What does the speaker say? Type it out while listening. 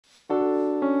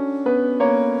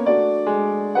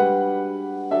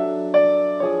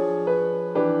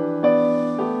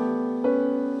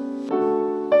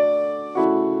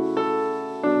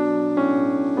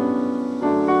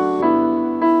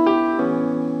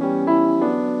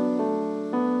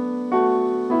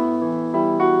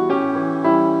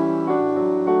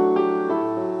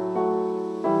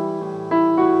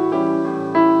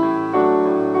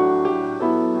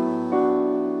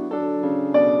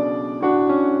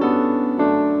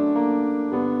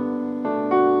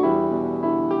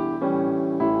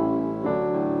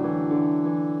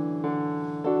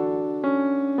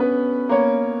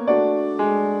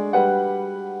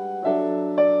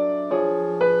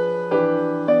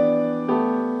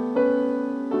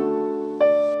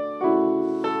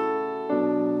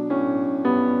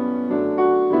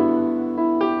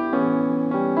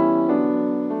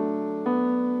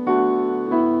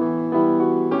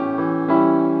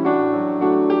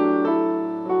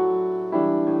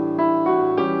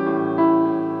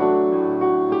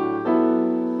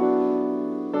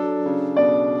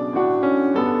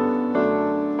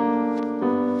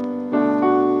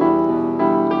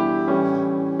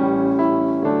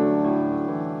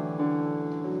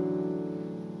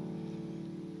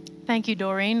Thank you,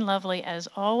 Doreen. Lovely as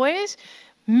always.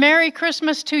 Merry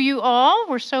Christmas to you all.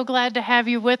 We're so glad to have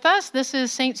you with us. This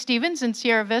is St. Stephen's in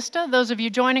Sierra Vista. Those of you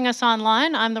joining us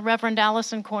online, I'm the Reverend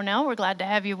Allison Cornell. We're glad to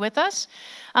have you with us.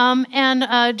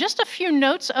 Just a few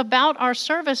notes about our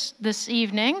service this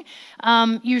evening.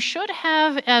 You should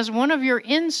have, as one of your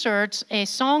inserts, a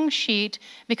song sheet,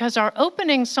 because our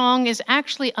opening song is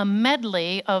actually a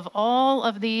medley of all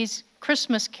of these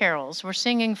Christmas carols. We're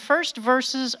singing first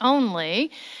verses only,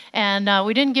 and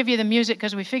we didn't give you the music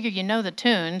because we figured you know the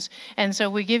tunes, and so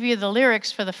we give you the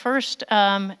lyrics for the first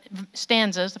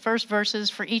stanzas, the first verses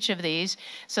for each of these.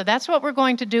 So that's what we're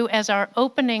going to do as our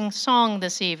opening song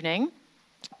this evening.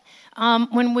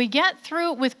 When we get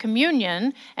through with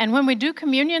communion, and when we do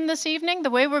communion this evening, the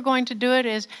way we're going to do it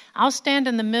is I'll stand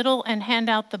in the middle and hand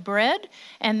out the bread,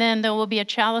 and then there will be a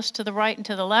chalice to the right and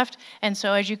to the left. And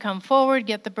so as you come forward,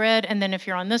 get the bread, and then if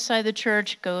you're on this side of the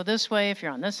church, go this way. If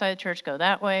you're on this side of the church, go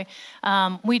that way.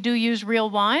 We do use real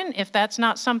wine. If that's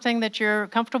not something that you're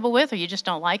comfortable with or you just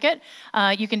don't like it,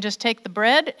 you can just take the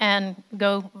bread and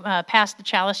go past the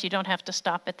chalice. You don't have to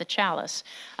stop at the chalice.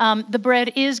 The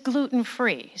bread is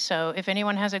gluten-free, so if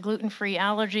anyone has a gluten-free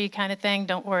allergy kind of thing,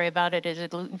 don't worry about it. It is a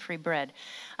gluten-free bread.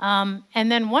 And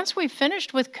then once we've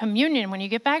finished with communion, when you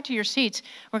get back to your seats,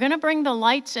 we're going to bring the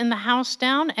lights in the house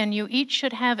down, and you each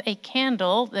should have a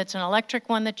candle that's an electric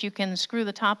one that you can screw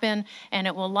the top in, and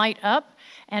it will light up.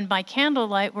 And by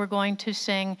candlelight, we're going to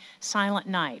sing Silent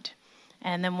Night.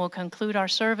 And then we'll conclude our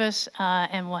service,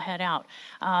 and we'll head out.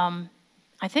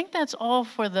 I think that's all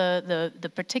for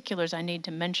the particulars I need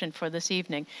to mention for this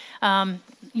evening.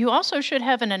 You also should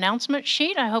have an announcement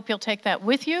sheet. I hope you'll take that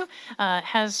with you. It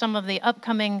has some of the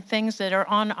upcoming things that are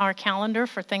on our calendar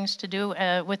for things to do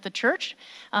with the church.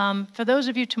 For those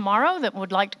of you tomorrow that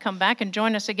would like to come back and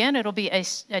join us again, it'll be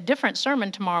a different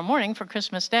sermon tomorrow morning for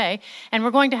Christmas Day, and we're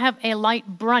going to have a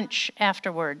light brunch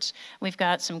afterwards. We've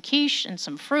got some quiche and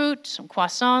some fruit, some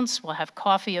croissants. We'll have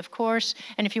coffee, of course,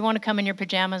 and if you want to come in your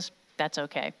pajamas, that's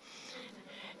okay.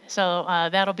 So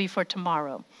that'll be for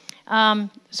tomorrow.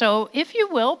 So if you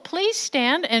will, please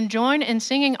stand and join in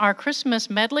singing our Christmas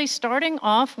medley, starting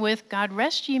off with God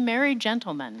Rest Ye Merry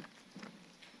Gentlemen.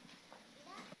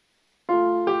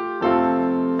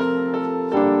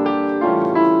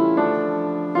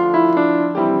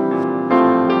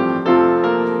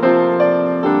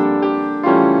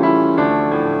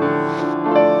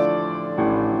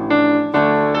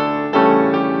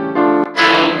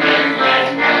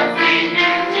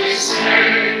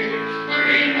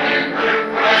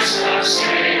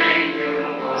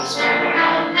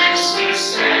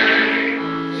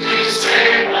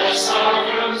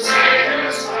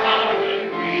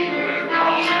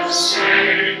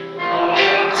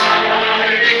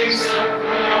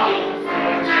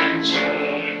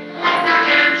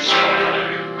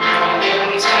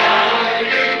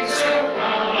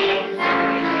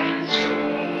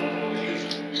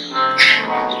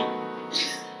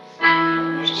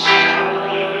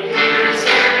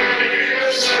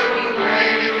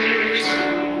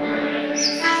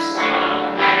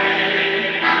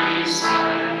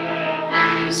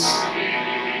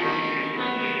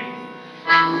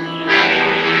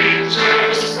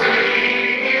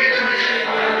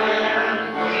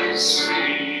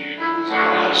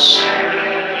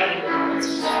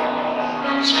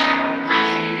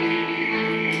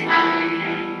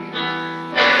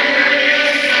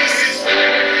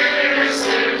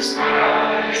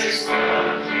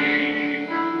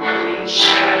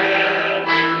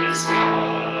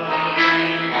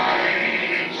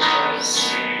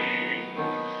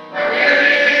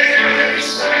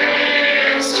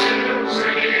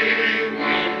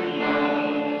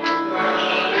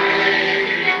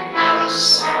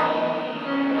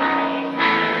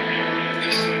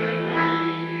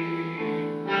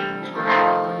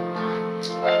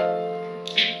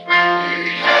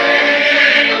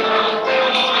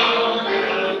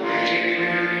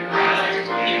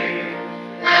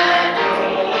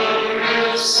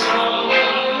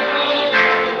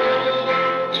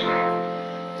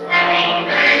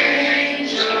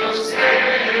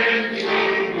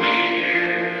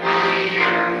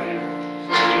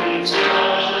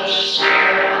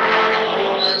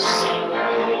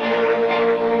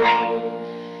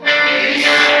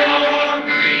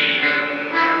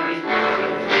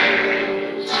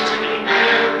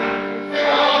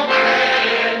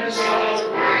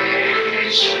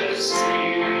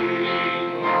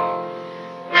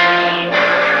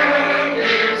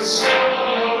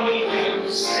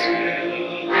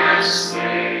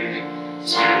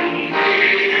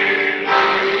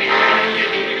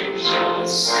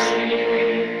 Sing.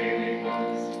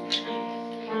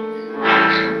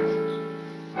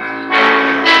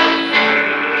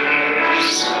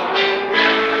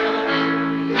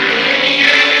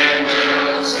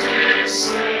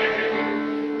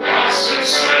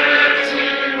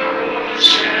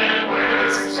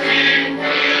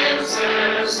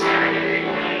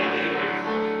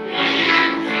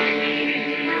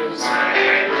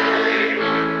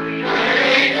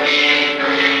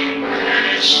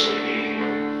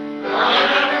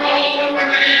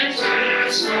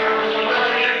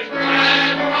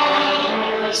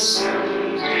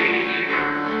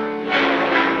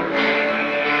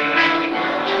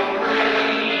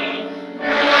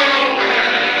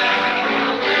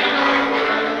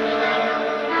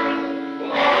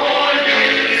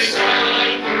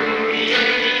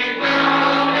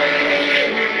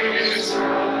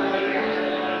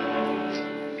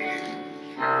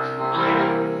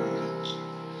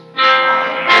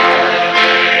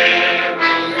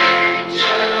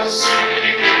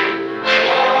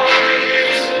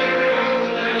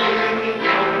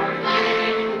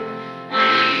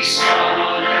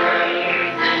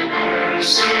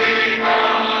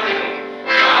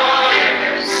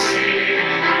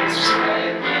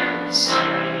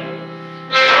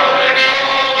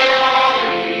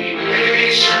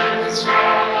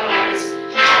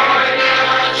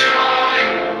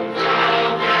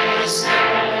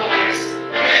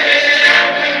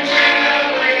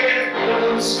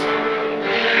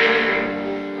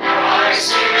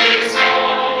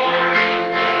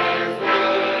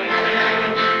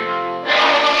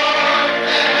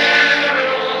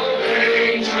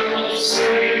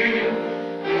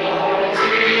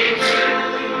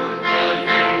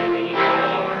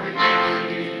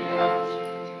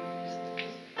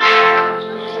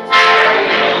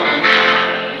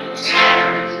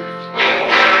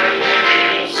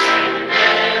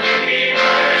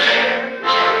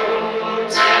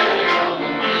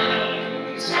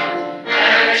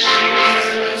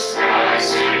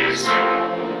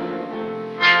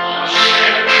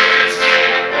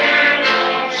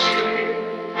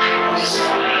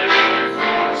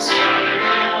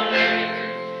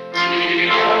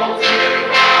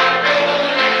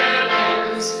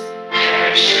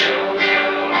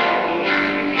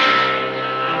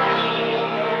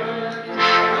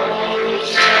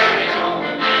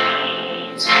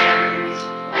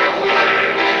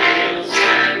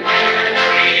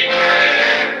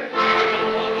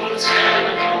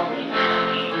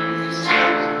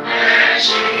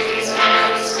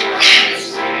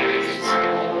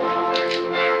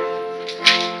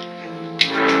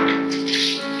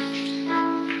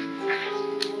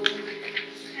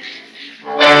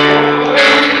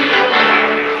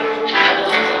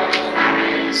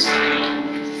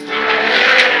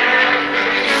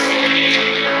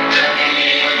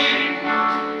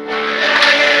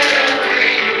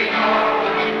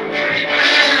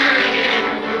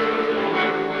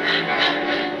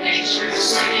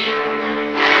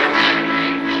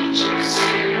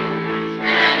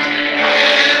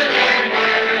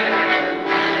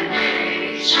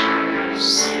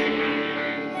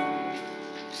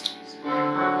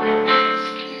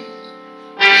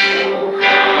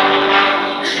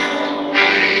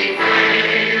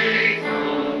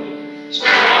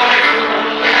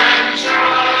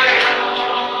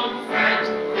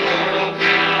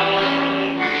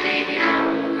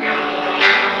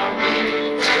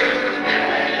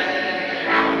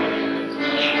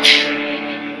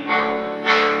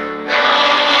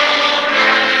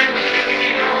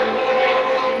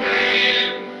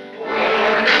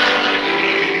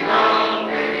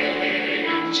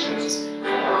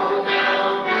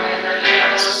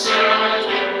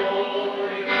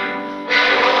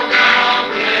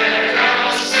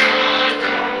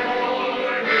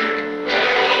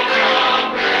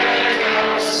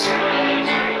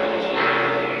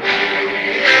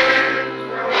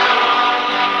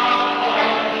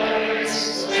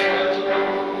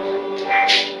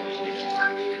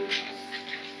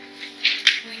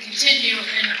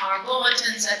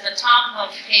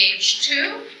 page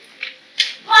 2.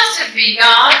 Blessed be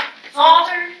God,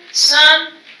 Father, Son,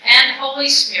 and Holy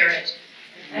Spirit.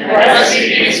 And blessed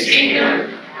be his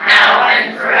kingdom, now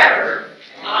and forever.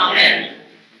 Amen.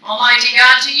 Almighty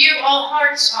God, to you all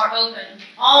hearts are open,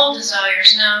 all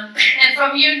desires known, and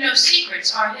from you no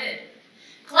secrets are hid.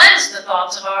 Cleanse the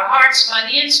thoughts of our hearts by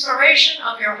the inspiration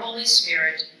of your Holy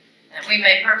Spirit, that we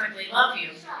may perfectly love you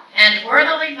and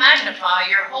worthily magnify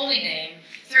your holy name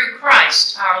through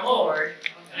Christ our Lord.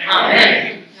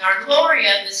 Amen. Our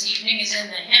Gloria this evening is in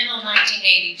the hymnal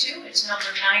 1982. It's number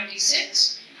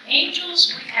 96,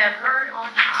 Angels We Have Heard on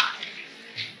High.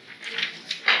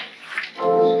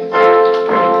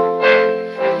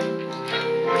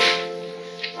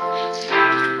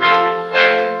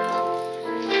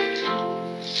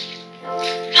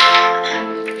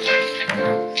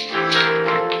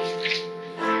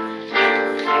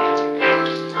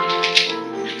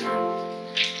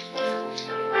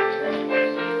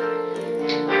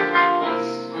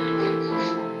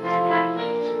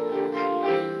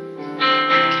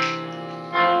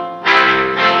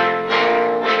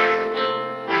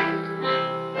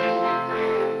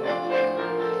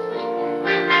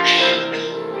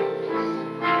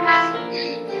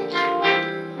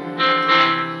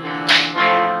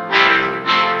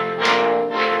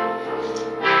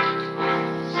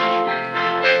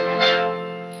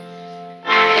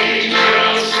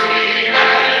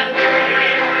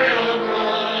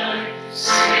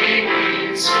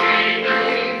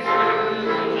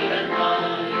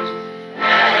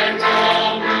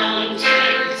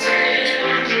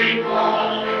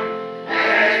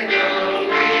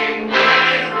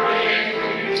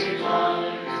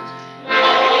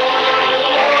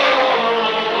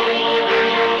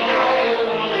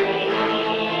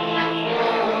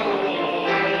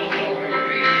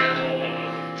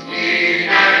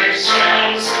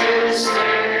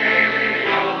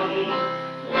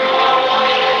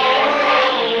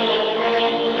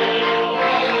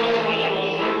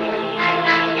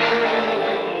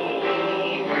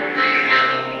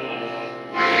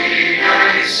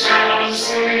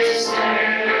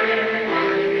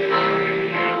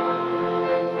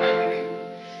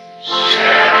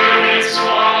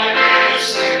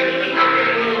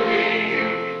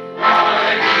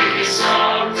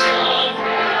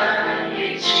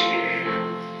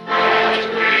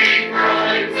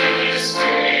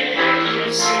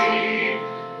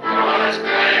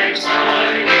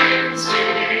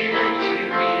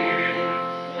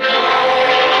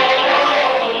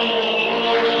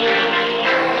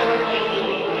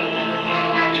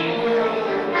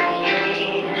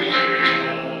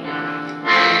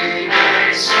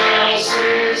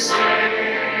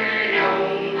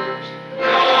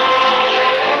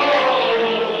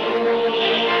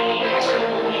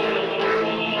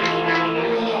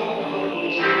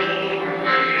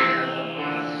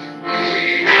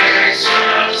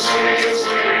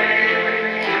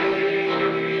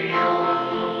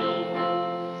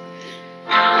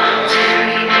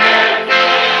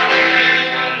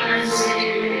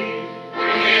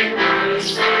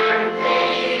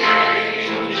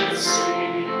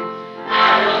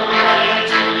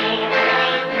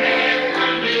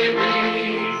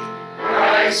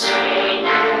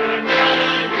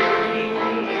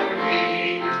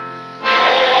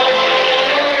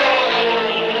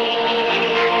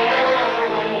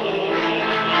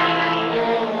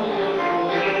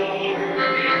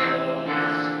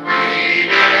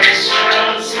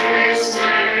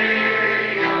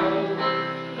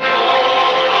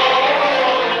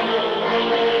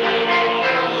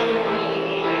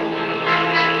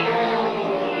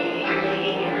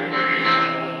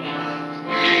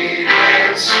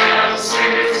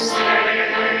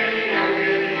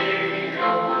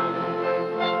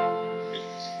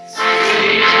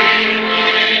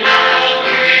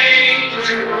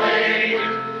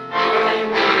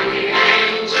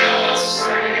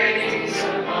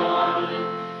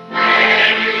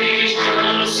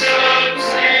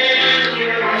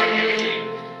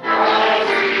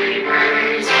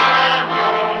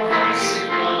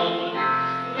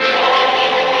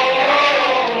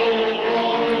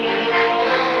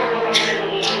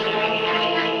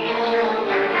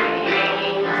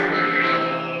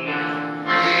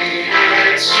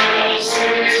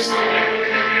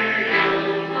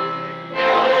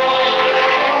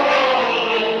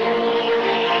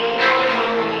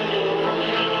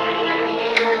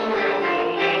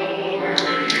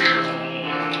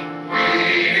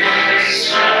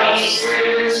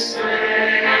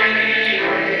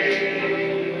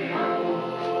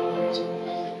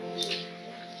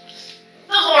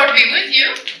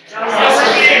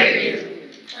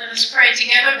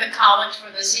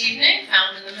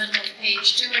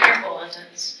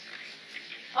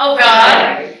 O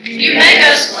God, you make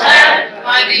us glad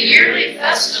by the yearly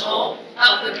festival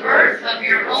of the birth of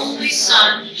your only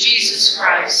Son, Jesus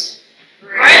Christ.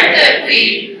 Grant that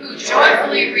we, who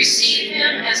joyfully receive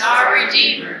him as our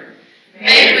Redeemer,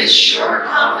 may with sure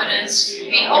confidence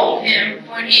behold him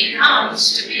when he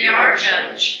comes to be our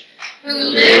judge, who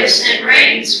lives and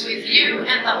reigns with you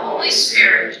and the Holy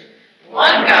Spirit,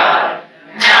 one God,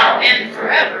 now and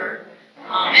forever.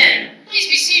 Amen. Please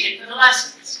be seated for the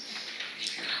lessons.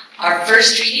 Our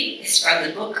first reading is from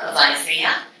the book of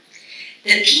Isaiah.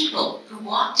 The people who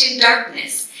walked in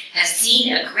darkness have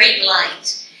seen a great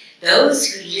light. Those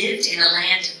who lived in a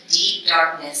land of deep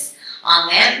darkness, on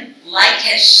them light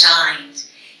has shined.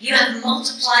 You have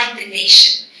multiplied the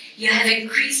nation. You have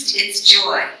increased its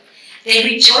joy. They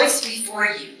rejoice before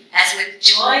you as with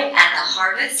joy at the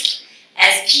harvest,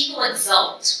 as people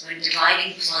exult when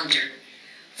dividing plunder.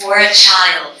 For a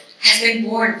child has been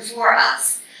born for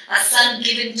us, a son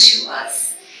given to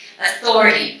us.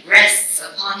 Authority rests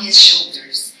upon his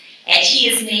shoulders, and he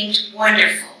is named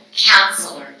Wonderful,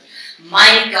 Counselor,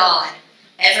 Mighty God,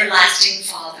 Everlasting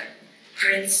Father,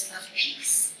 Prince of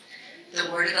Peace.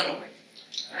 The word of the Lord.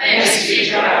 Thanks be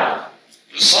to God.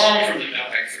 The psalm from the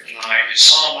epic for tonight is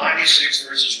Psalm 96,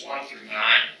 verses 1 through 9.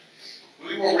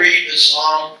 We will read this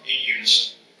psalm in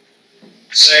unison,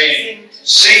 saying,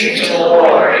 "Sing to the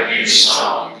Lord a new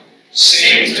song.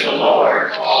 Sing to the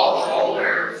Lord, all the whole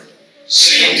earth.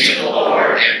 Sing to the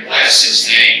Lord and bless his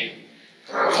name.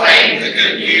 Proclaim the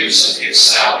good news of his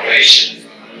salvation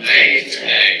from day to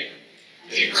day.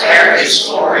 Declare his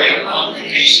glory among the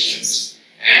nations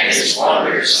and his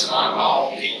wonders among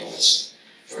all peoples.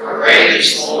 For great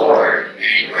is the Lord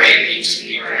and greatly to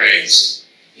be praised.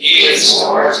 He is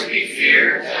more to be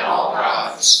feared than all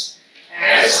gods.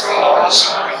 As for all the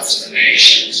gods of the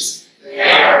nations, they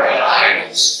are but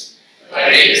idols.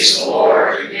 But it is the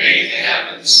Lord who made the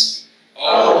heavens.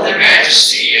 Oh, the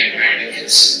majesty and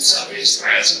magnificence of his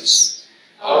presence.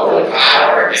 Oh, the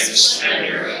power and the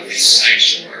splendor of his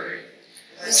sanctuary.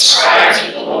 Ascribe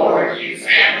to the Lord, you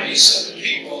families of the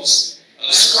peoples.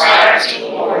 Ascribe to the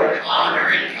Lord honor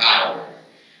and power.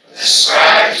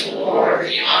 Ascribe to the Lord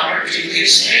the honor due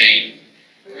his name.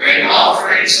 Bring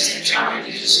offerings and join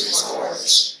into his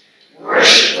courts.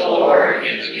 Worship the Lord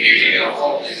in the beauty of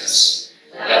holiness.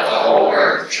 Let the whole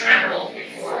earth tremble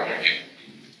before him."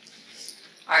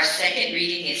 Our second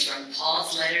reading is from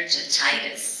Paul's letter to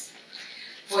Titus.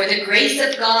 For the grace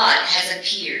of God has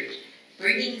appeared,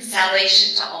 bringing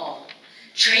salvation to all,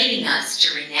 training us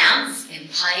to renounce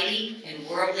impiety and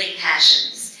worldly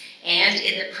passions, and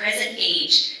in the present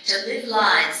age to live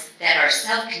lives that are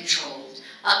self-controlled,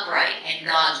 upright, and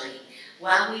godly,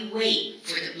 while we wait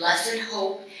for the blessed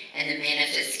hope and the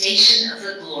manifestation of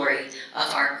the glory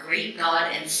of our great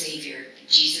God and Savior,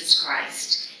 Jesus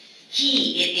Christ.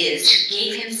 He it is who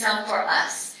gave himself for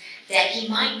us, that he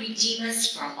might redeem us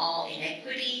from all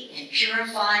iniquity and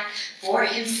purify for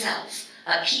himself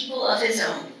a people of his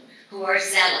own, who are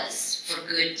zealous for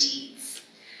good deeds.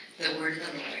 The word of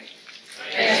the Lord.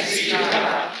 Thanks be to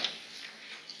God.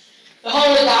 The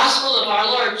Holy Gospel of our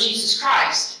Lord Jesus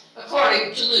Christ,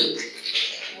 according to Luke.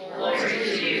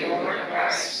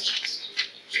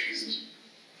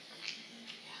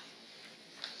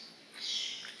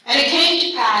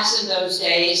 those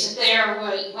days that there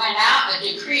went out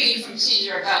a decree from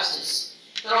Caesar Augustus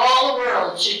that all the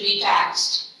world should be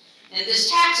taxed. And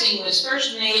this taxing was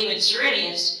first made when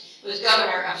Cyrenius was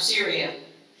governor of Syria.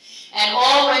 And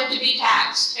all went to be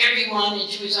taxed, everyone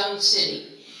into his own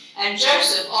city. And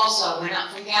Joseph also went up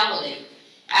from Galilee,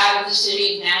 out of the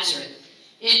city of Nazareth,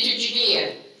 into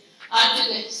Judea,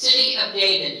 unto the city of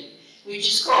David, which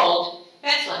is called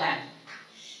Bethlehem,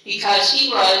 because he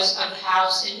was of the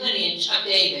house and lineage of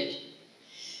David,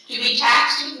 to be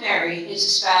taxed with Mary, his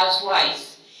espoused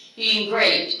wife, being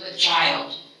great with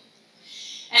child.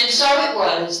 And so it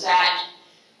was that,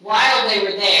 while they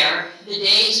were there, the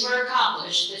days were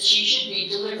accomplished that she should be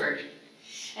delivered.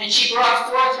 And she brought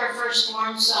forth her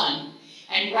firstborn son,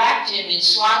 and wrapped him in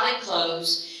swaddling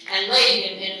clothes, and laid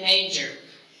him in a manger,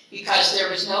 because there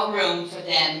was no room for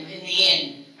them in the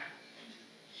inn.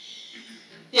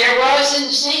 There was in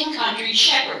the same country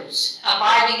shepherds,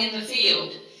 abiding in the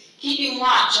field, keeping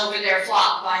watch over their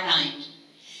flock by night.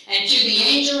 And to the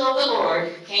angel of the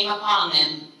Lord came upon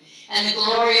them, and the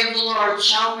glory of the Lord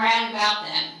shone round about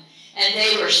them, and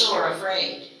they were sore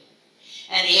afraid.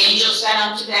 And the angel said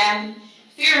unto them,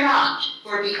 Fear not,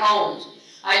 for behold,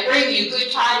 I bring you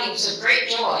good tidings of great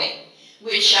joy,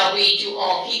 which shall be to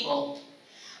all people.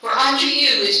 For unto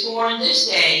you is born this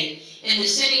day in the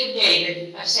city of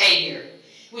David a Savior,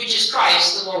 which is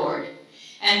Christ the Lord.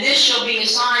 And this shall be a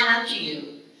sign unto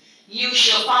you. You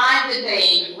shall find the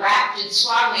babe wrapped in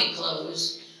swaddling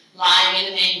clothes, lying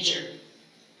in a manger.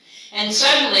 And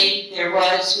suddenly there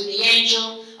was with the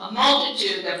angel a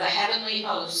multitude of the heavenly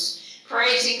hosts,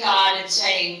 praising God and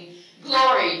saying,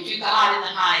 Glory to God in the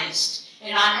highest,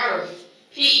 and on earth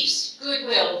peace,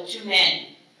 goodwill to men.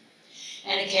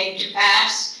 And it came to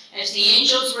pass, as the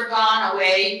angels were gone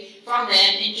away from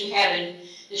them into heaven,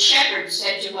 the shepherds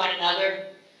said to one another,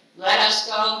 Let us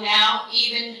go now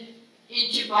even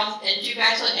into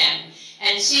Bethlehem,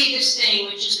 and see this thing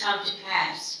which is come to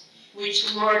pass,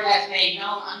 which the Lord hath made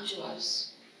known unto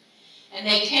us. And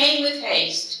they came with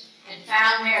haste, and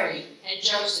found Mary and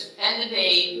Joseph and the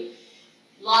babe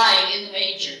lying in the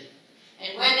manger.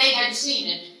 And when they had seen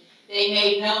it, they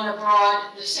made known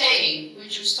abroad the saying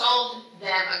which was told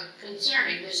them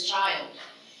concerning this child.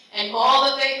 And all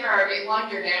that they heard, they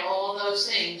wondered at all those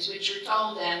things which were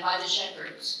told them by the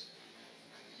shepherds.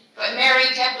 But Mary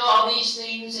kept all these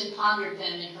things and pondered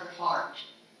them in her heart.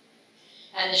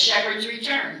 And the shepherds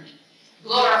returned,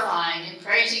 glorifying and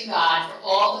praising God for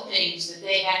all the things that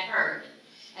they had heard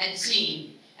and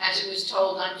seen, as it was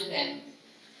told unto them.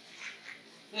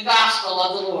 The Gospel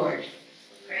of the Lord.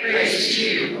 Praise to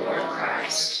you, Lord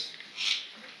Christ.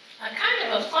 A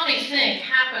kind of a funny thing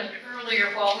happened earlier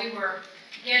while we were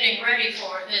getting ready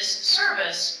for this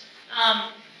service.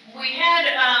 We had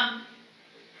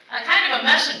a kind of a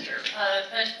messenger,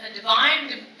 a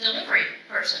divine delivery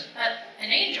person,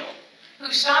 an angel,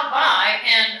 who stopped by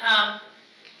and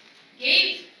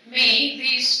gave me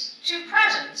these two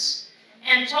presents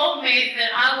and told me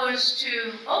that I was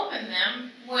to open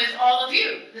them with all of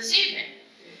you this evening.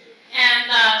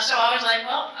 And so I was like,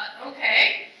 well,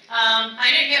 okay.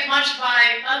 I didn't get much by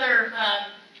other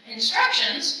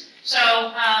instructions, so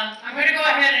I'm going to go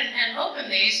ahead and open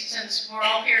these since we're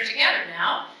all here together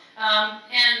now.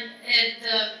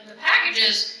 The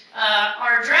packages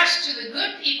are addressed to the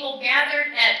good people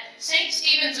gathered at St.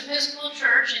 Stephen's Episcopal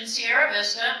Church in Sierra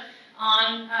Vista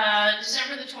on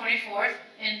December the 24th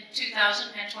in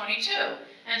 2022.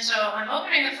 And so I'm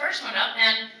opening the first one up,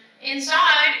 and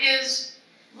inside is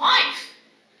life.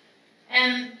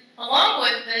 And along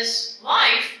with this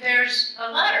life, there's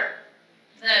a letter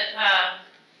that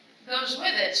goes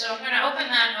with it. So I'm going to open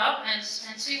that up and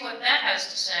see what that has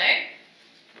to say.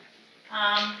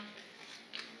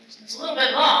 It's a little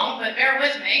bit long, but bear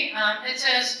with me. It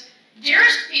says,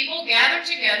 Dearest people gathered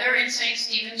together in St.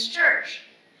 Stephen's Church,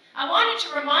 I wanted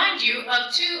to remind you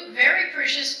of two very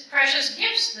precious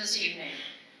gifts this evening.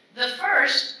 The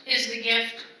first is the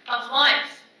gift of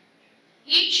life.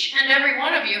 Each and every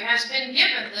one of you has been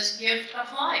given this gift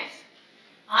of life.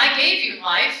 I gave you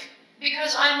life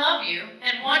because I love you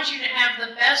and want you to have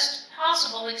the best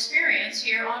possible experience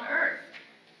here on earth.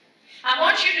 I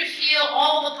want you to feel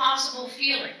all the possible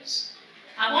feelings.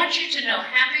 I want you to know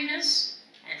happiness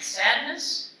and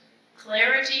sadness,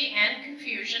 clarity and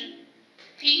confusion,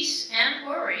 peace and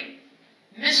worry,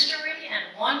 mystery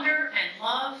and wonder and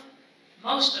love,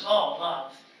 most of all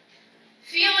love.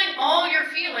 Feeling all your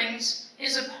feelings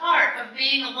is a part of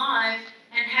being alive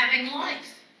and having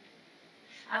life.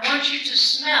 I want you to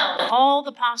smell all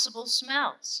the possible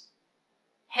smells.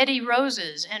 Heady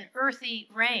roses and earthy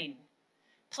rain,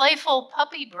 playful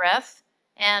puppy breath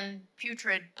and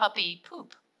putrid puppy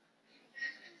poop.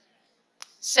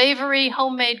 savory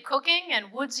homemade cooking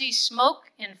and woodsy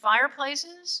smoke in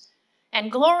fireplaces,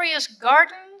 and glorious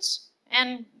gardens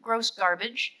and gross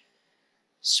garbage,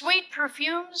 sweet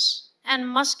perfumes and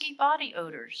musky body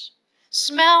odors.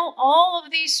 Smell all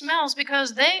of these smells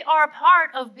because they are a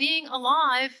part of being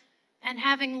alive and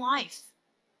having life.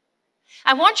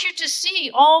 I want you to see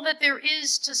all that there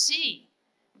is to see.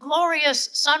 Glorious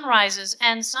sunrises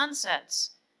and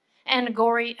sunsets, and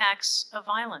gory acts of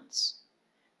violence.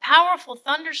 Powerful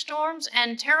thunderstorms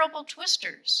and terrible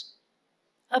twisters.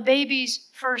 A baby's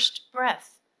first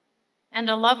breath, and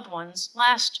a loved one's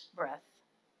last breath.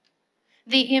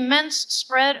 The immense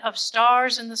spread of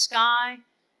stars in the sky,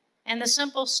 and the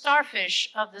simple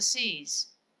starfish of the seas.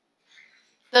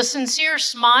 The sincere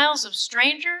smiles of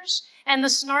strangers, and the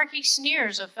snarky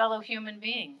sneers of fellow human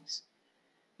beings.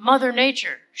 Mother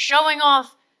Nature showing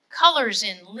off colors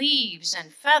in leaves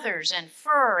and feathers and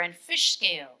fur and fish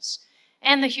scales,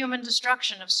 and the human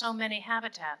destruction of so many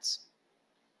habitats.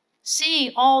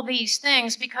 See all these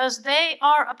things because they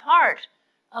are a part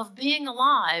of being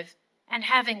alive and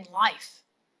having life.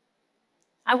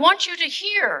 I want you to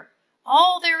hear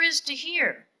all there is to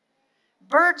hear.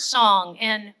 Bird song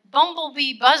and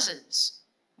bumblebee buzzes,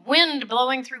 wind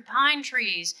blowing through pine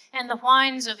trees and the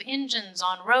whines of engines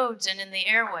on roads and in the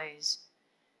airways,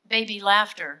 baby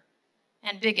laughter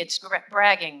and bigots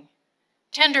bragging,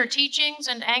 tender teachings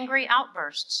and angry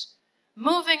outbursts,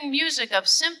 moving music of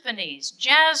symphonies,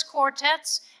 jazz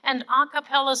quartets, and a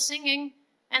cappella singing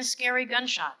and scary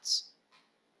gunshots.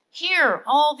 Hear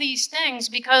all these things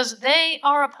because they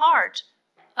are a part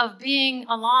of being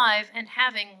alive and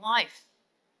having life.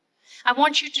 I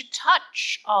want you to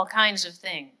touch all kinds of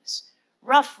things,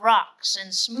 rough rocks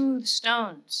and smooth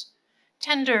stones,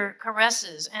 tender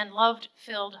caresses and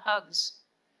love-filled hugs,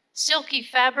 silky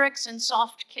fabrics and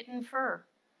soft kitten fur,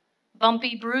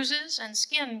 bumpy bruises and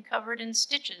skin covered in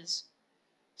stitches,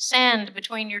 sand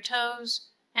between your toes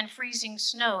and freezing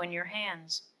snow in your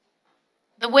hands,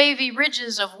 the wavy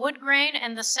ridges of wood grain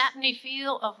and the satiny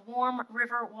feel of warm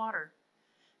river water.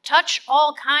 Touch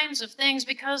all kinds of things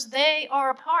because they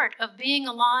are a part of being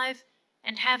alive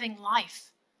and having life.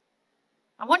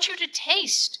 I want you to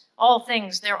taste all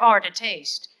things there are to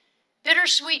taste.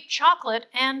 Bittersweet chocolate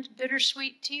and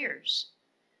bittersweet tears.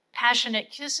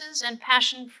 Passionate kisses and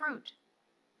passion fruit.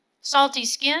 Salty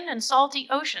skin and salty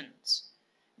oceans.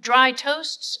 Dry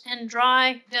toasts and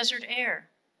dry desert air.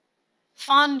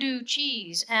 Fondue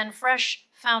cheese and fresh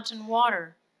fountain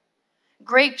water.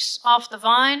 Grapes off the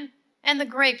vine and the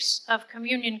grapes of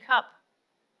communion cup.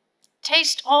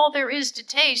 Taste all there is to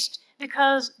taste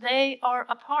because they are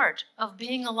a part of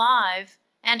being alive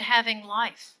and having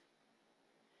life.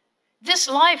 This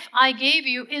life I gave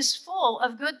you is full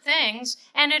of good things,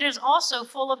 and it is also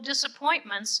full of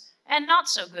disappointments and not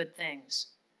so good things.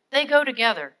 They go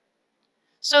together.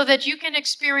 So that you can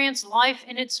experience life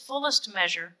in its fullest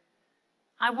measure,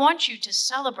 I want you to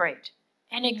celebrate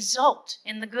and exult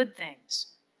in the good things.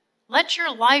 Let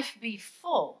your life be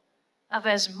full of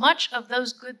as much of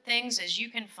those good things as you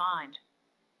can find.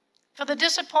 For the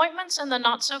disappointments and the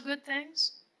not so good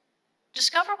things,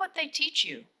 discover what they teach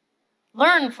you.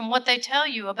 Learn from what they tell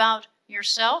you about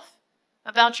yourself,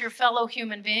 about your fellow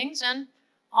human beings, and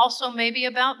also maybe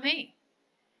about me.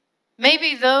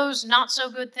 Maybe those not so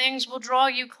good things will draw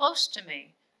you close to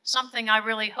me, something I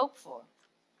really hope for.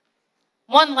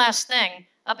 One last thing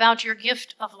about your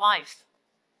gift of life.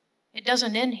 It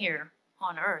doesn't end here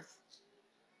on earth.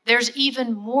 There's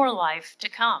even more life to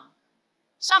come,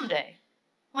 someday,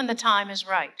 when the time is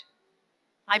right.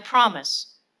 I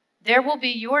promise there will be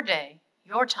your day,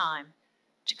 your time,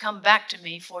 to come back to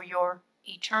me for your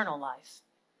eternal life.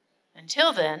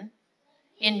 Until then,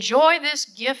 enjoy this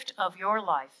gift of your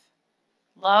life.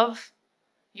 Love,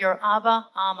 your Abba,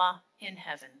 Amma in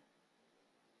heaven.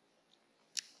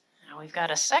 Now we've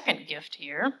got a second gift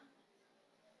here.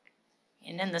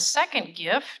 And in the second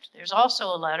gift, there's also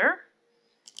a letter.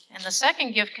 And the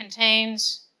second gift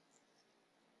contains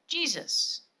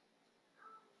Jesus.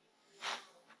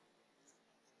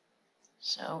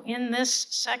 So in this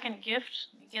second gift,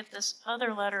 let me get this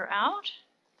other letter out.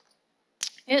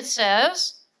 It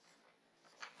says,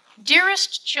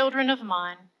 "Dearest children of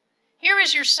mine, here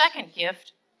is your second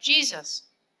gift, Jesus.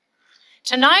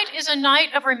 Tonight is a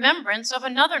night of remembrance of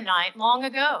another night long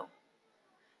ago,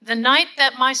 the night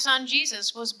that my son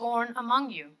Jesus was born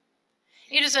among you.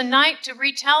 It is a night to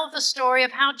retell the story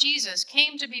of how Jesus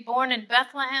came to be born in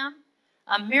Bethlehem,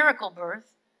 a miracle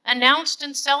birth, announced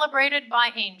and celebrated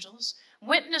by angels,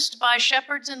 witnessed by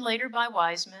shepherds and later by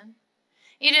wise men.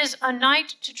 It is a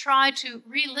night to try to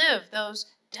relive those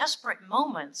desperate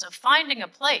moments of finding a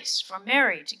place for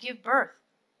Mary to give birth,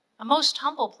 a most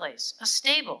humble place, a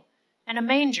stable, and a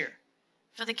manger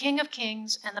for the King of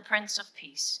Kings and the Prince of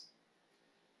Peace.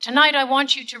 Tonight I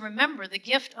want you to remember the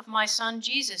gift of my son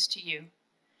Jesus to you,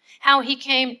 how he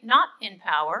came not in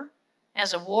power,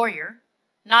 as a warrior,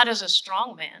 not as a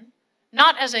strong man,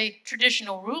 not as a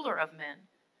traditional ruler of men.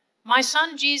 My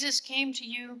son Jesus came to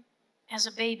you as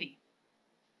a baby,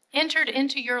 entered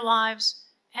into your lives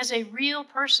as a real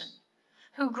person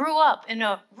who grew up in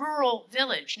a rural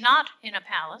village, not in a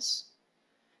palace,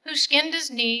 who skinned his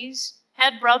knees,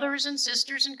 had brothers and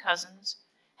sisters and cousins,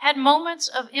 had moments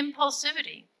of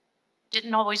impulsivity,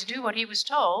 didn't always do what he was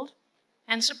told,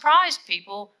 and surprised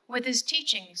people with his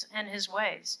teachings and his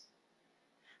ways.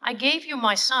 I gave you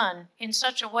my son in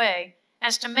such a way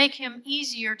as to make him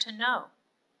easier to know,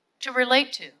 to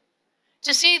relate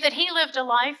to see that he lived a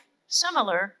life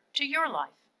similar to your life.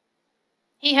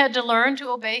 He had to learn to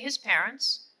obey his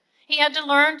parents. He had to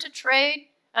learn to trade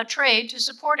to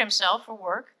support himself for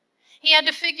work. He had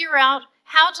to figure out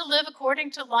how to live according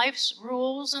to life's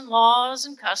rules and laws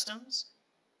and customs.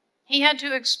 He had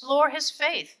to explore his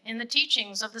faith in the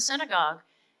teachings of the synagogue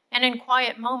and in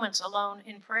quiet moments alone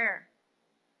in prayer.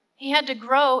 He had to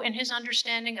grow in his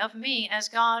understanding of me as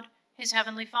God, his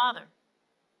heavenly Father.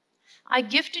 I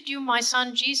gifted you my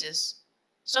son Jesus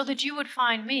so that you would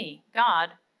find me,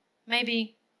 God,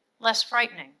 maybe less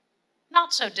frightening,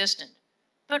 not so distant,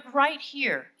 but right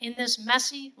here in this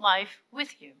messy life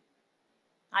with you.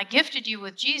 I gifted you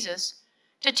with Jesus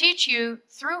to teach you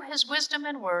through his wisdom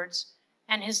and words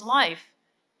and his life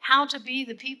how to be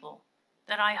the people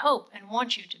that I hope and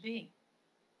want you to be.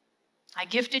 I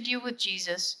gifted you with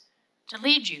Jesus to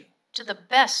lead you to the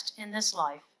best in this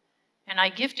life, and I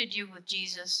gifted you with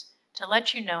Jesus to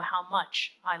let you know how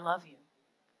much I love you,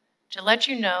 to let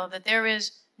you know that there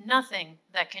is nothing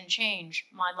that can change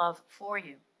my love for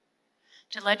you,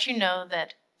 to let you know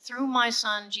that through my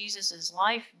son Jesus'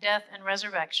 life, death, and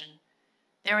resurrection,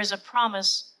 there is a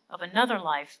promise of another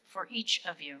life for each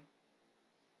of you.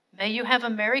 May you have a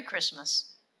Merry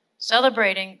Christmas,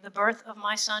 celebrating the birth of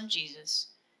my son Jesus,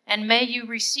 and may you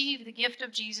receive the gift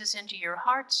of Jesus into your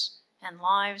hearts and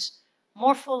lives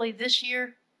more fully this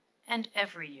year and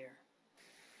every year.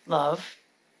 Love,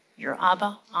 your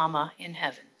Abba, Amma in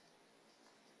heaven.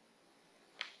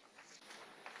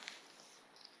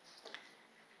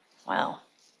 Well,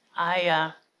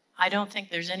 I don't think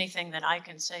there's anything that I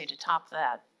can say to top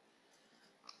that.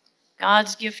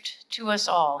 God's gift to us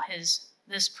all,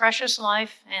 this precious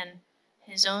life and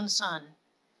his own son,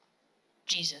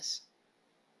 Jesus.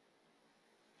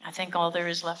 I think all there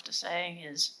is left to say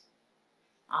is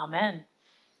Amen.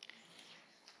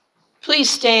 Please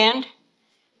stand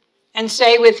and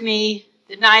say with me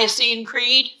the Nicene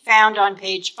Creed found on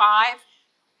page 5.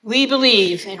 We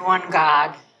believe in one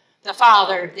God, the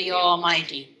Father, the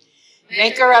Almighty,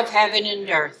 maker of heaven and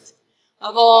earth,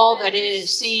 of all that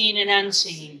is seen and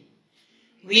unseen.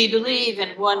 We believe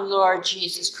in one Lord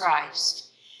Jesus Christ,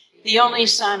 the only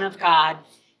Son of God,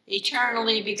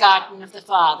 eternally begotten of the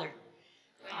Father,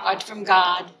 God from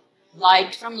God,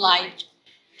 light from light,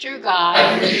 true God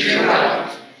and true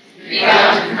God,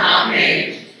 begotten, not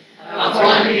made, of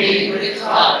one being with the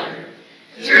Father.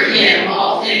 Through him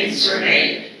all things were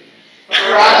made.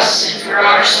 For us and for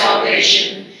our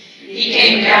salvation, he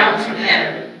came down from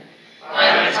heaven.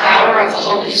 By the power of the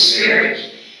Holy Spirit,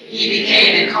 he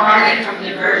became incarnate from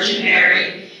the Virgin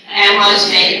Mary and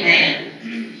was made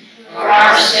man. For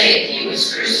our sake he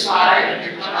was crucified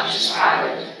under Pontius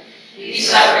Pilate. He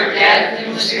suffered death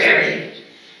and was buried.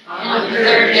 On the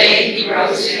third day he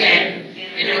rose again,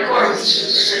 in accordance with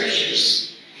the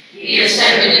Scriptures. He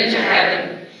ascended into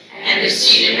heaven and is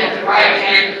seated at the right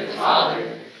hand of the Father.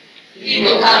 He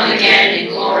will come again in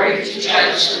glory to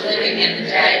judge the living and the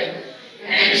dead,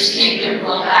 and his kingdom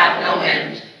will have no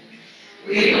end.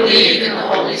 We believe in the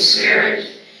Holy Spirit,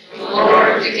 the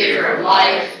Lord, the giver of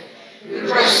life, who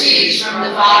proceeds from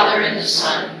the Father and the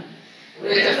Son.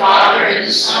 With the Father and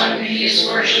the Son he is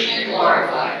worshipped and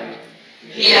glorified.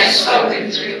 He has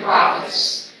spoken through the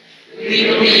prophets. We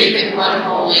believe in one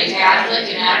holy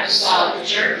Catholic and Apostolic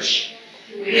Church.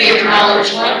 We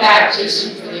acknowledge one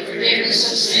baptism for the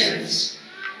forgiveness of sins.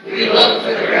 We look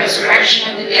for the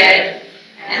resurrection of the dead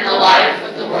and the life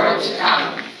of the world to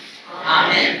come.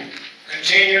 Amen.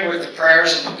 Continue with the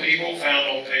prayers of the people found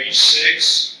on page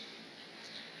 6.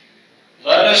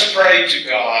 Let us pray to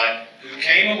God, who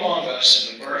came among us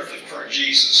in the birth of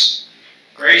Jesus.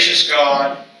 Gracious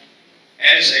God,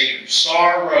 as a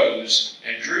star rose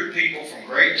and drew people from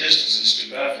great distances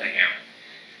to Bethlehem,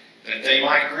 that they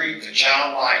might greet the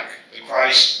childlike, the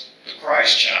Christ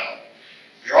child.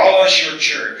 Draw us, your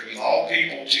church, with all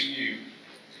people to you,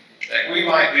 that we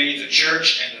might be the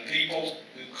church and the people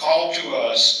who call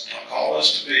us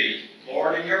to be.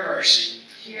 Lord, in your mercy,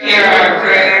 hear our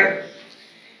prayer.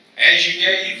 As you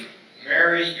gave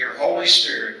Mary your Holy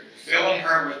Spirit, filling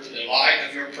her with the delight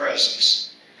of your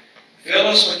presence, fill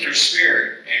us with your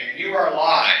Spirit and renew our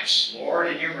lives. Lord,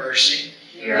 in your mercy,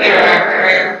 hear our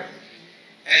prayer.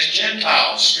 As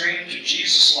Gentiles stream to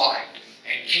Jesus' light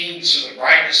and kings to the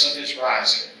brightness of his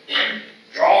rising,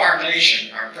 draw our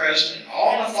nation, our president, and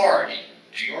all authority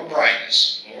to your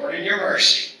brightness. Lord, in your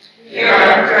mercy, hear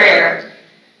our prayer.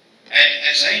 And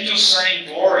as angels sang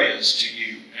glorias to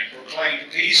you and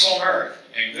proclaimed peace on earth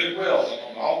and goodwill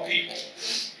among all people,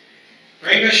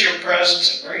 bring us your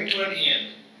presence and bring to an end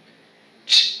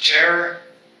terror,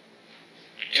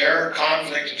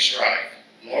 conflict, and strife.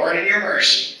 Lord, in your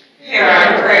mercy, hear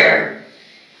our prayer.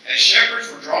 As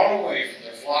shepherds were drawn away from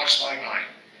their flocks by night,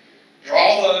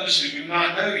 draw those who do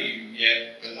not know you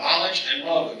yet the knowledge and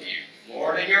love of you.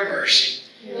 Lord, in your mercy,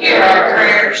 hear our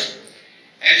prayers.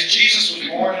 As Jesus was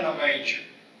born in a manger,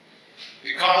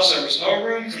 because there was no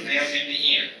room for them in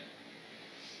the inn,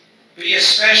 be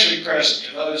especially present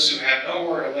to those who have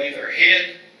nowhere to lay their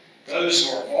head, those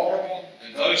who are vulnerable,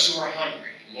 and those who are hungry.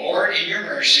 Lord, in your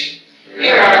mercy,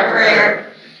 hear our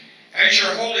prayer. As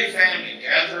your holy family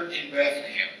gathered in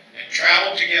Bethlehem and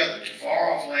traveled together to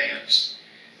far-off lands,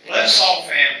 bless all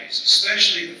families,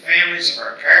 especially the families of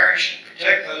our parish, and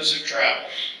protect those who travel.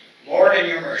 Lord, in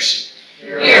your mercy,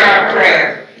 hear our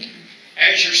prayer.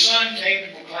 As your Son came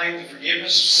to proclaim the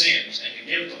forgiveness of sins and to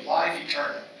give the life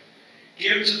eternal,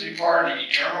 give to the departed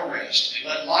eternal rest, and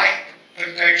let light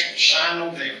perpetual shine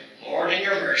on them. Lord, in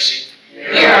your mercy,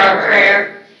 hear our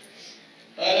prayer.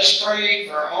 Let us pray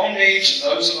for our own needs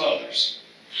and those of others.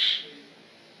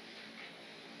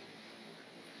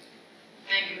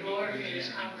 Thank you, Lord, for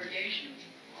this congregation,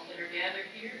 all that are gathered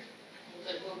here,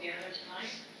 all that will gather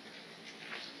tonight.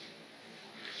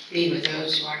 Be with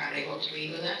those who are not able to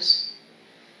be with us.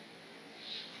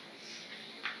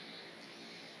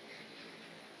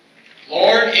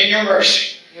 Lord, in your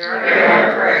mercy, hear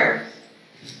our prayer.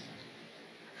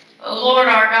 O Lord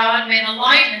our God, may the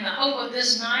light and the hope of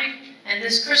this night and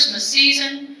this Christmas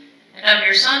season and of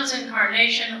your Son's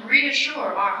incarnation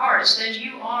reassure our hearts that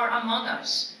you are among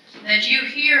us, that you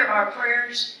hear our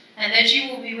prayers, and that you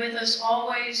will be with us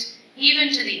always, even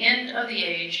to the end of the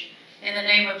age. In the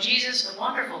name of Jesus, the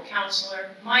wonderful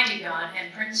Counselor, mighty God,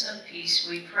 and Prince of Peace,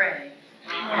 we pray.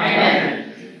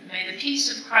 Amen. May the peace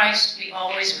of Christ be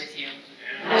always with you.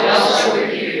 And also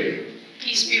with you.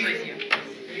 Peace be with you.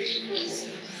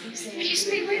 Peace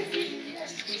be with you.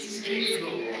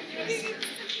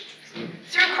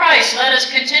 Through Christ, let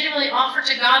us continually offer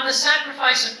to God the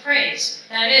sacrifice of praise,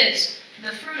 that is,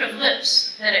 the fruit of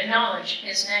lips that acknowledge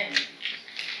his name.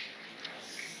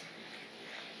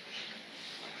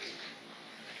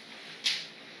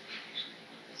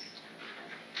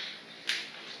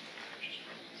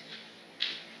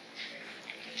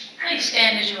 Please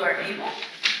stand as you are able.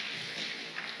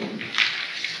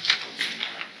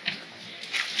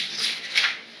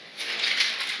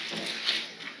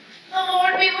 The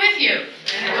Lord be with you.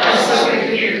 And also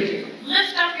with you.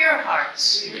 Lift up your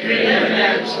hearts. We lift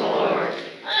them to the Lord.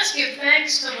 Let us give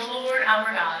thanks to the Lord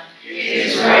our God. It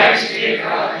is right to give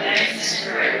God thanks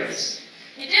and praise.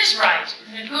 It is right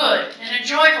and a good and a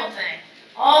joyful thing,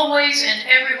 always and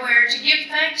everywhere, to give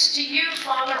thanks to you,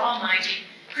 Father Almighty,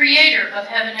 Creator of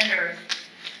heaven and earth,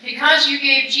 because you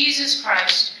gave Jesus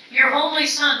Christ, your only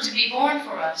Son, to be born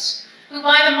for us, who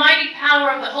by the mighty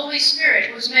power of the Holy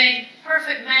Spirit was made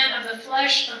perfect man of the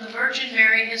flesh of the Virgin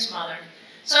Mary, his mother,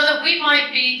 so that we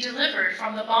might be delivered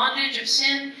from the bondage of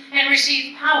sin and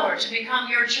receive power to become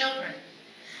your children.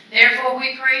 Therefore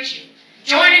we praise you,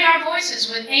 joining our voices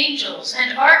with angels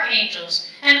and archangels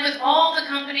and with all the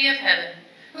company of heaven,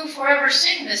 who forever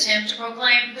sing this hymn to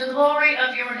proclaim the glory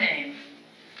of your name.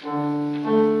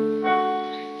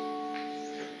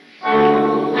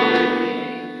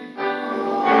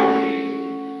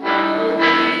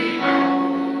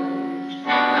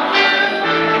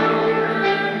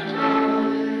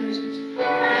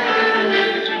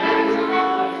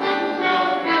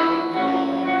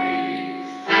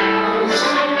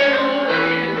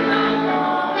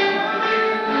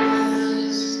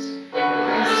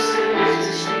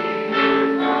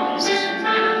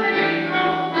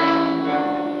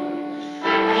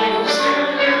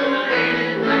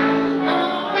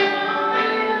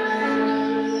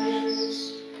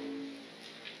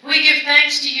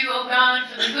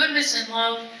 And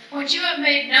love which you have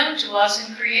made known to us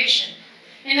in creation,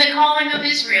 in the calling of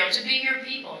Israel to be your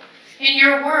people, in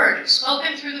your word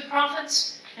spoken through the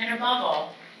prophets, and above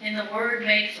all, in the word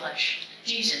made flesh,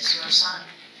 Jesus, your Son.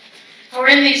 For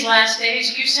in these last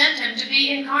days you sent him to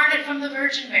be incarnate from the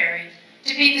Virgin Mary,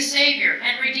 to be the Savior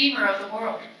and Redeemer of the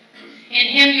world. In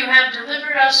him you have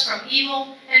delivered us from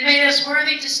evil and made us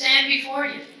worthy to stand before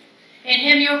you. In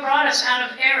him you have brought us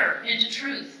out of error into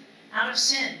truth, out of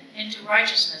sin into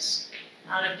righteousness,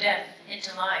 out of death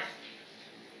into life.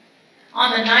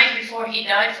 On the night before he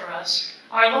died for us,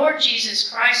 our Lord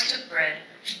Jesus Christ took bread.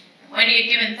 When he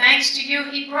had given thanks to you,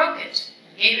 he broke it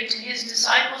and gave it to his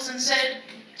disciples and said,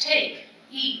 "Take,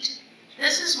 eat.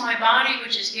 This is my body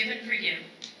which is given for you.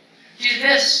 Do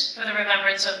this for the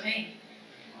remembrance of me."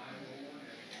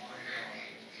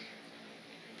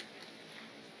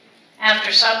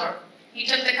 After supper, he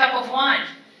took the cup of wine,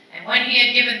 and when he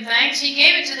had given thanks, he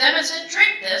gave it to them and said,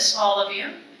 "Drink this, all of you.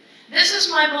 This is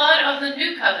my blood of the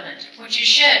new covenant, which is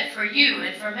shed for you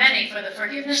and for many for the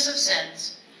forgiveness of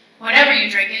sins. Whenever you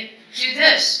drink it, do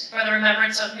this for the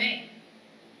remembrance of me."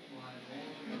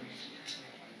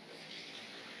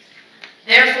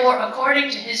 Therefore, according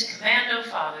to his command, O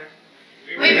Father,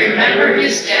 we remember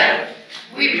his death,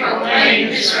 we proclaim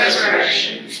his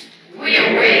resurrection, we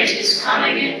await his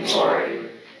coming in glory,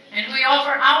 and we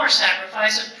offer our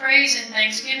sacrifice of praise and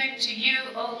thanksgiving to you,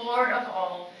 O Lord of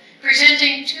all,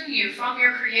 presenting to you from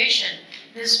your creation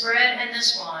this bread and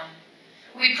this wine.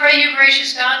 We pray you,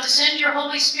 gracious God, to send your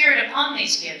Holy Spirit upon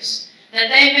these gifts, that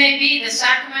they may be the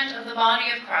sacrament of the body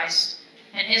of Christ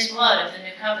and his blood of the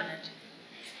new covenant.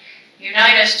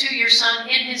 Unite us to your Son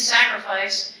in his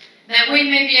sacrifice, that we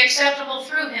may be acceptable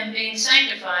through him, being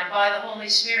sanctified by the Holy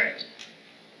Spirit.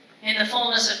 In the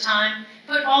fullness of time,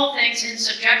 put all things in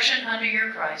subjection under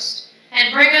your Christ,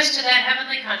 and bring us to that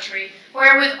heavenly country,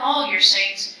 where with all your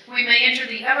saints we may enter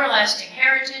the everlasting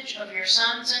heritage of your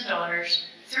sons and daughters,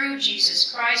 through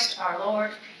Jesus Christ our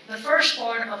Lord, the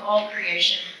firstborn of all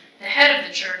creation, the head of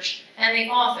the church, and the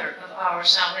author of our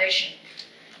salvation.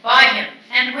 By him,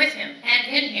 and with him, and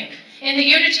in him, in the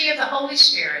unity of the Holy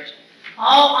Spirit,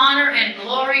 all honor and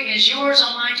glory is yours,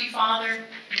 Almighty Father,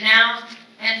 now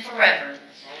and forever.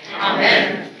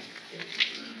 Amen.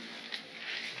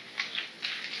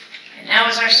 And now,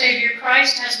 as our Savior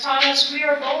Christ has taught us, we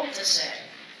are bold to say,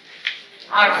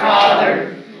 "Our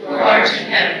Father, who art in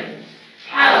heaven,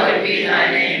 hallowed be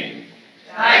thy name.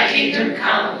 Thy kingdom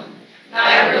come,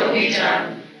 thy will be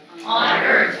done, on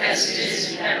earth as it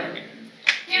is in heaven.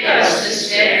 Give us this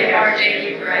day our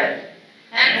daily bread,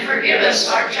 and forgive us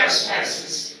our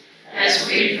trespasses, as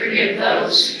we forgive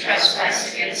those who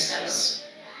trespass against us.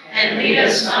 And lead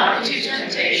us not into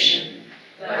temptation,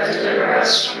 but deliver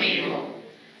us from evil.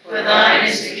 For thine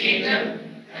is the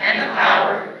kingdom, and the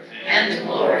power, and the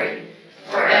glory,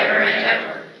 forever and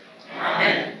ever.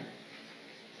 Amen."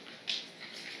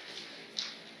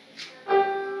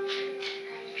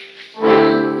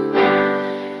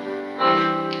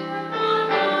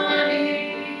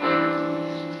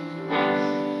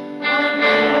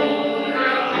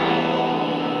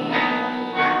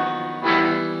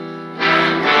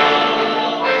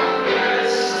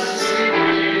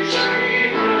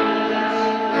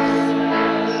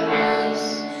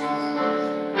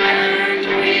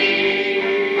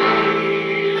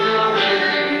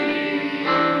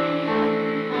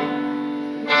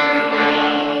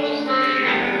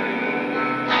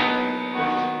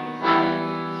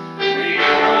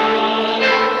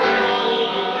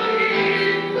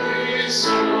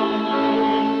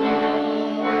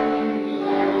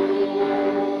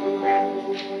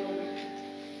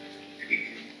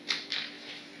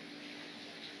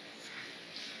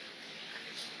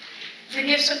 The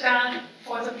gifts of God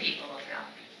for the people of God.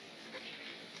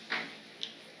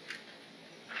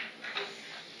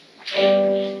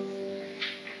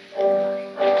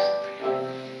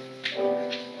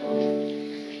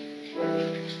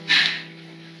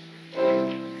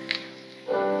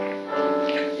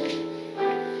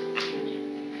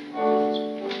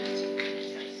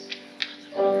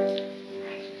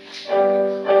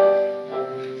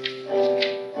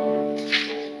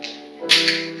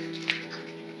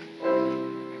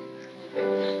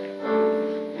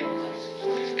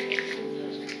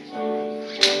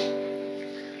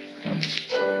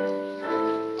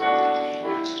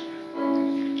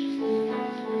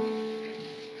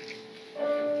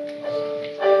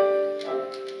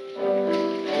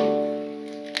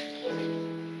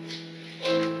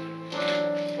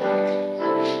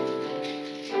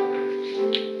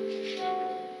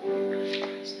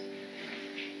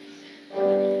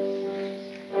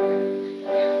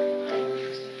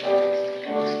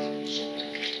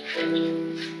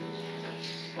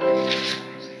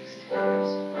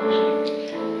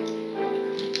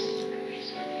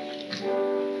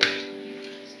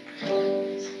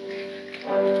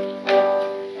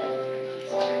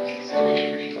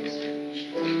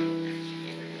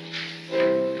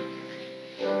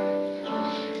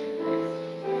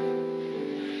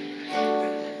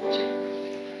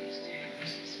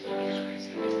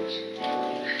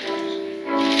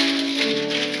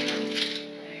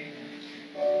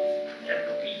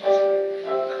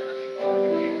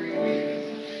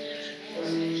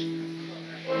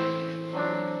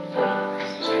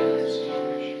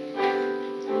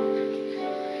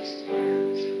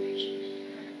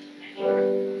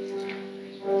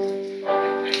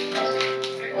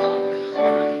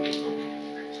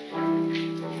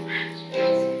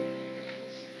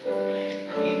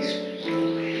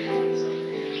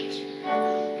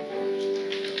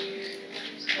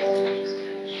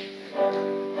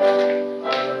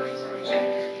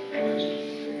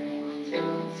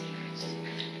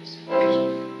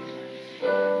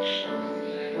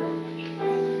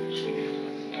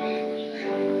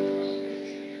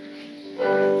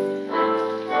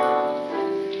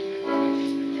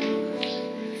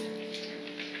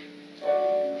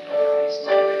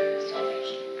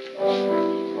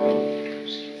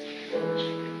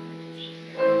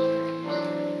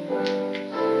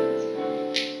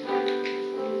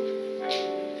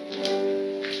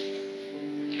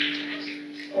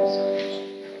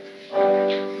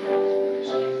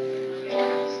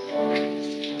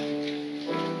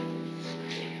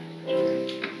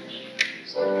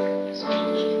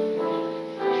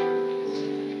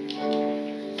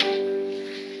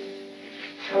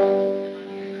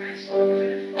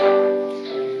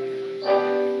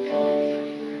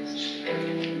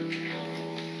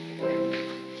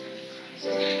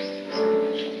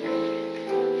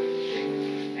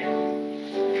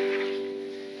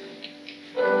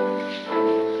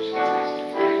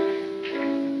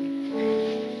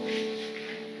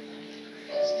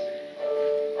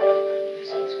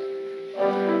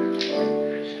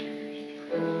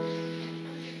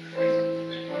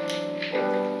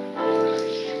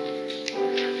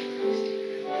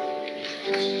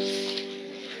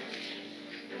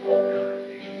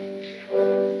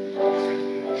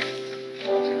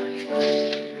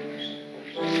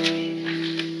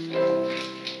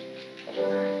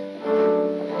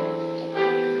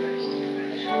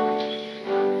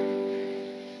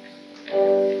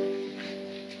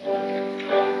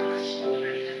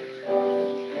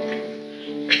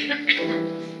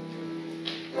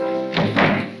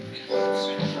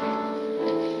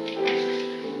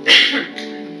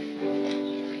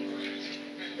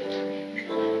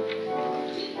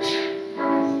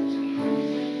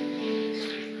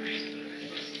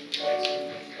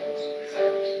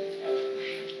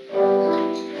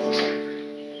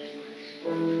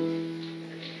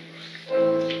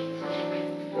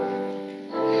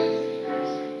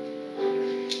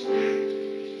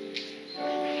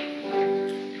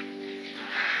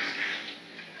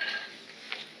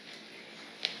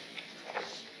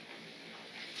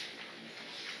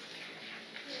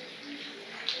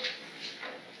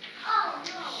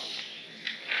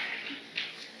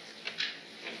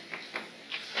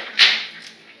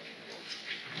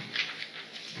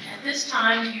 At this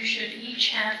time, you should each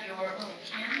have your little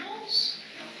candles,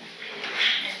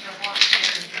 and you'll want to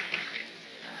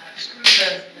screw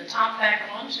the top back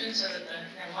on soon so that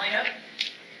they light up.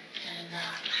 And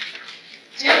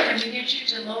Tim, can we get you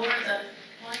to lower the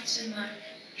lights in the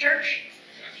church?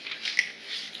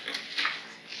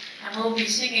 And we'll be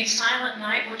singing Silent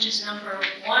Night, which is number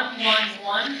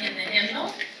 111 in the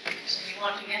hymnal. So you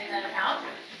want to get that out.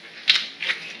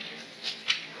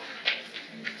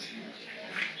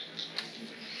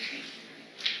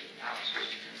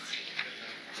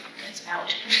 It's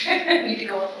out. Need to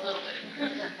go up a little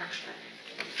bit.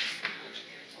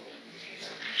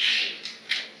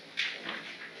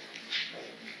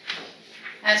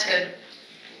 That's good.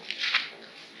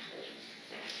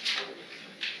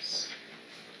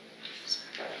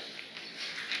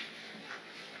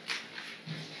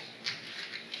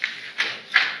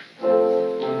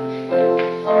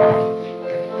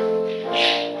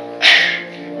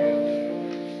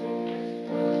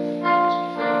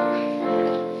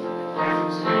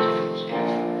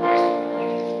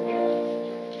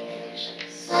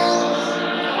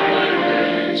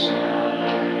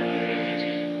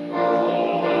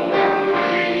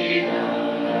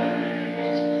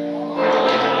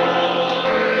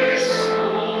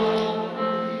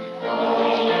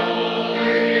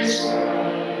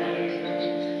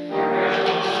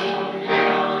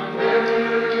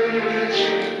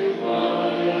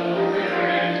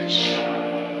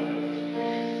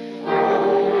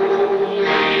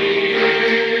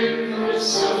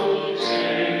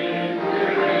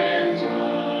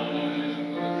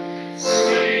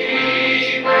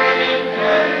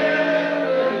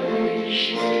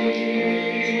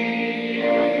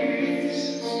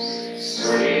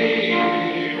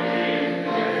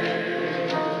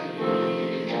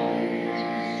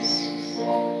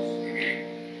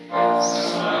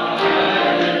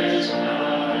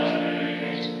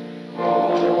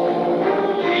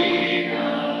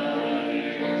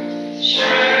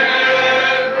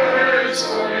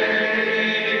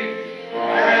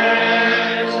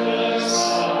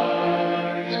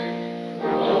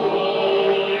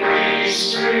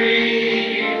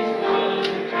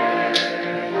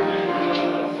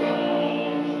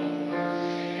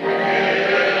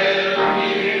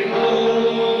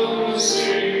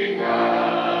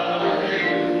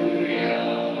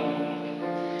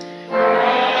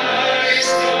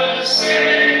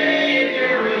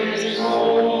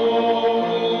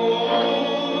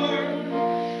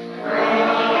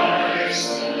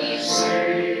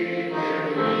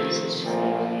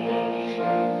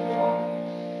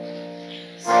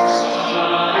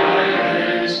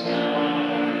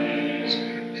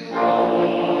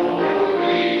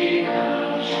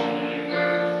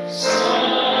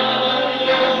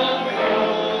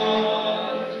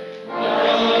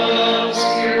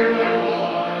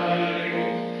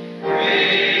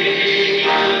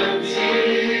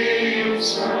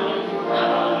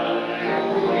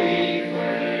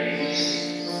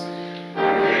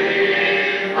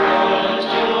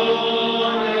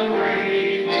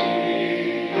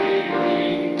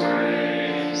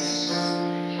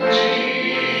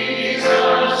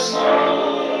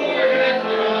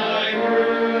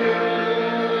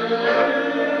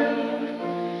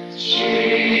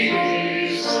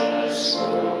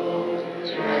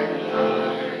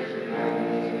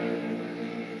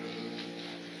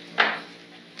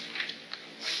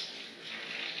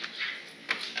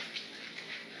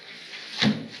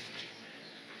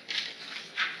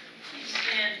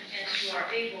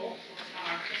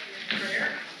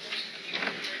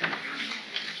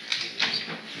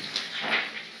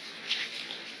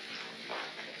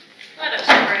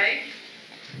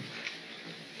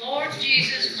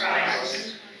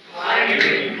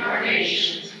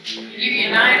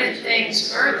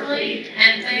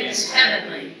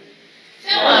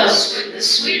 with the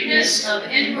sweetness of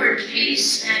inward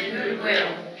peace and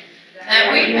goodwill,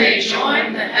 that we may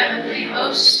join the heavenly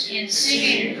host in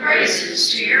singing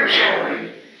praises to your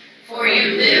glory. For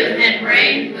you live and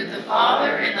reign with the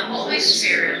Father and the Holy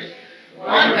Spirit,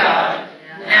 one God,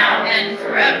 now and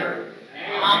forever.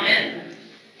 Amen.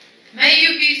 May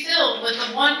you be filled with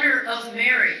the wonder of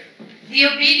Mary, the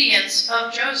obedience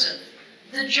of Joseph,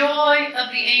 the joy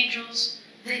of the angels,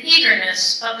 the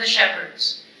eagerness of the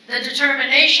shepherds, the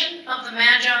determination of the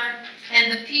Magi,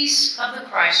 and the peace of the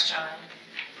Christ child.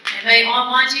 And may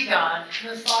Almighty God,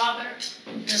 the Father,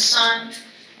 the Son,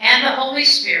 and the Holy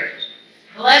Spirit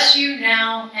bless you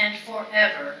now and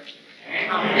forever.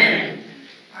 Amen.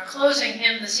 Our closing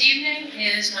hymn this evening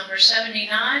is number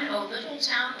 79, O Little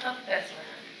Town of Bethlehem.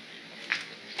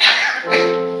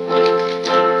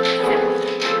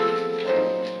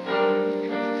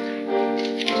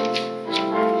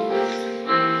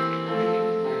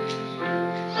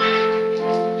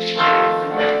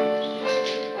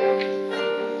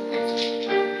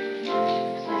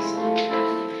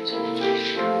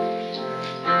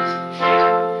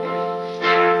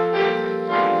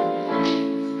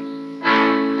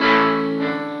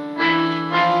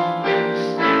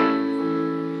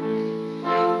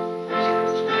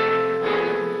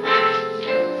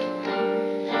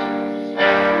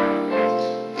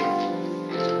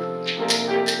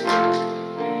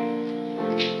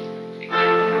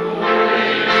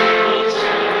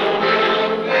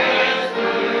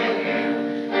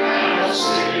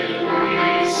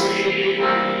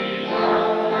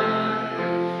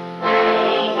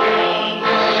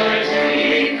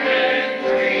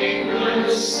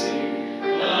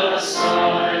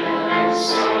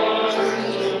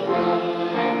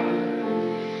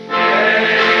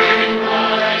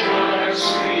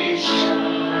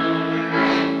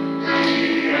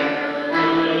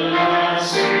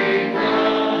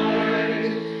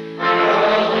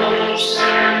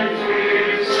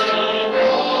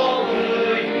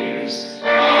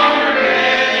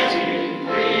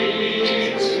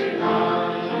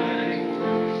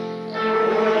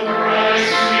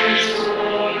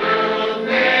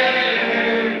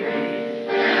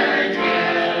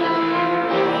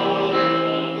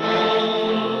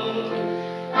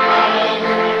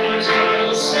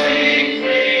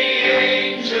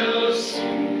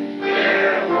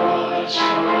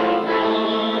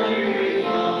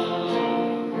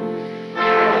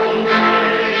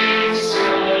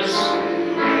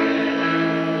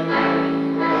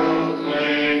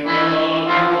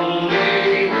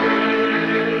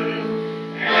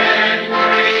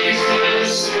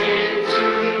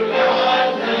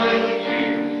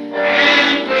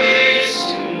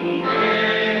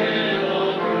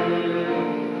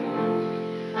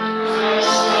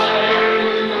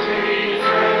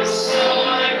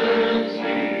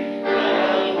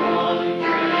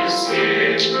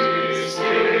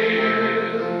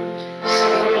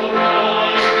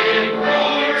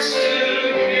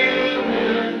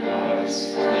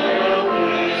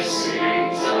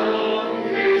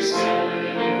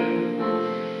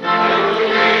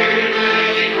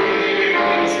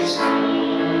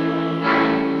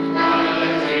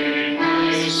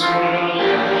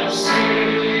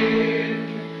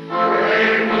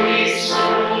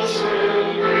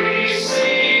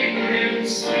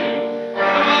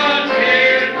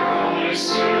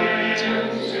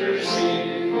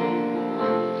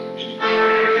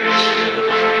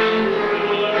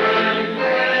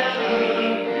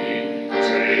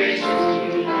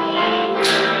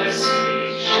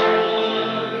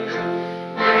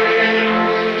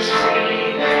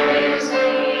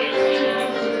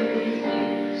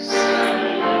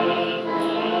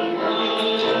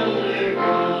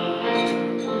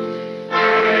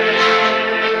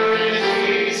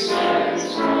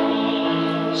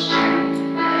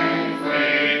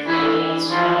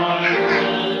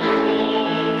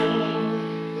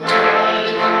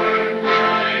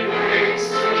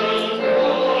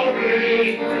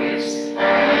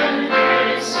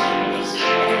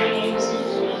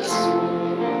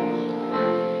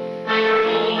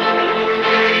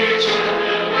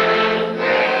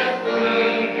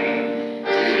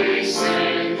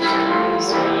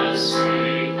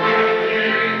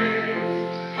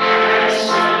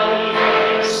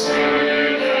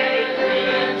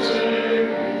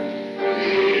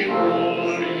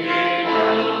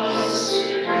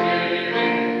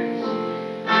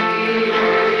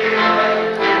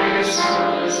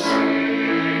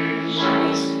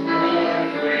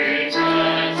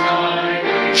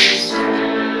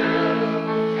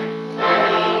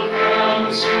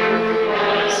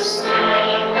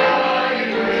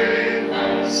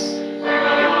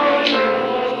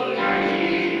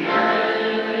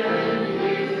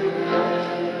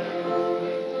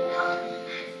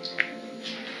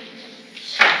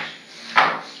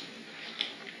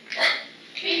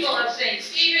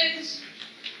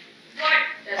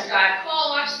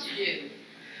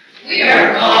 We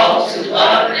are called to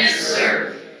love and serve.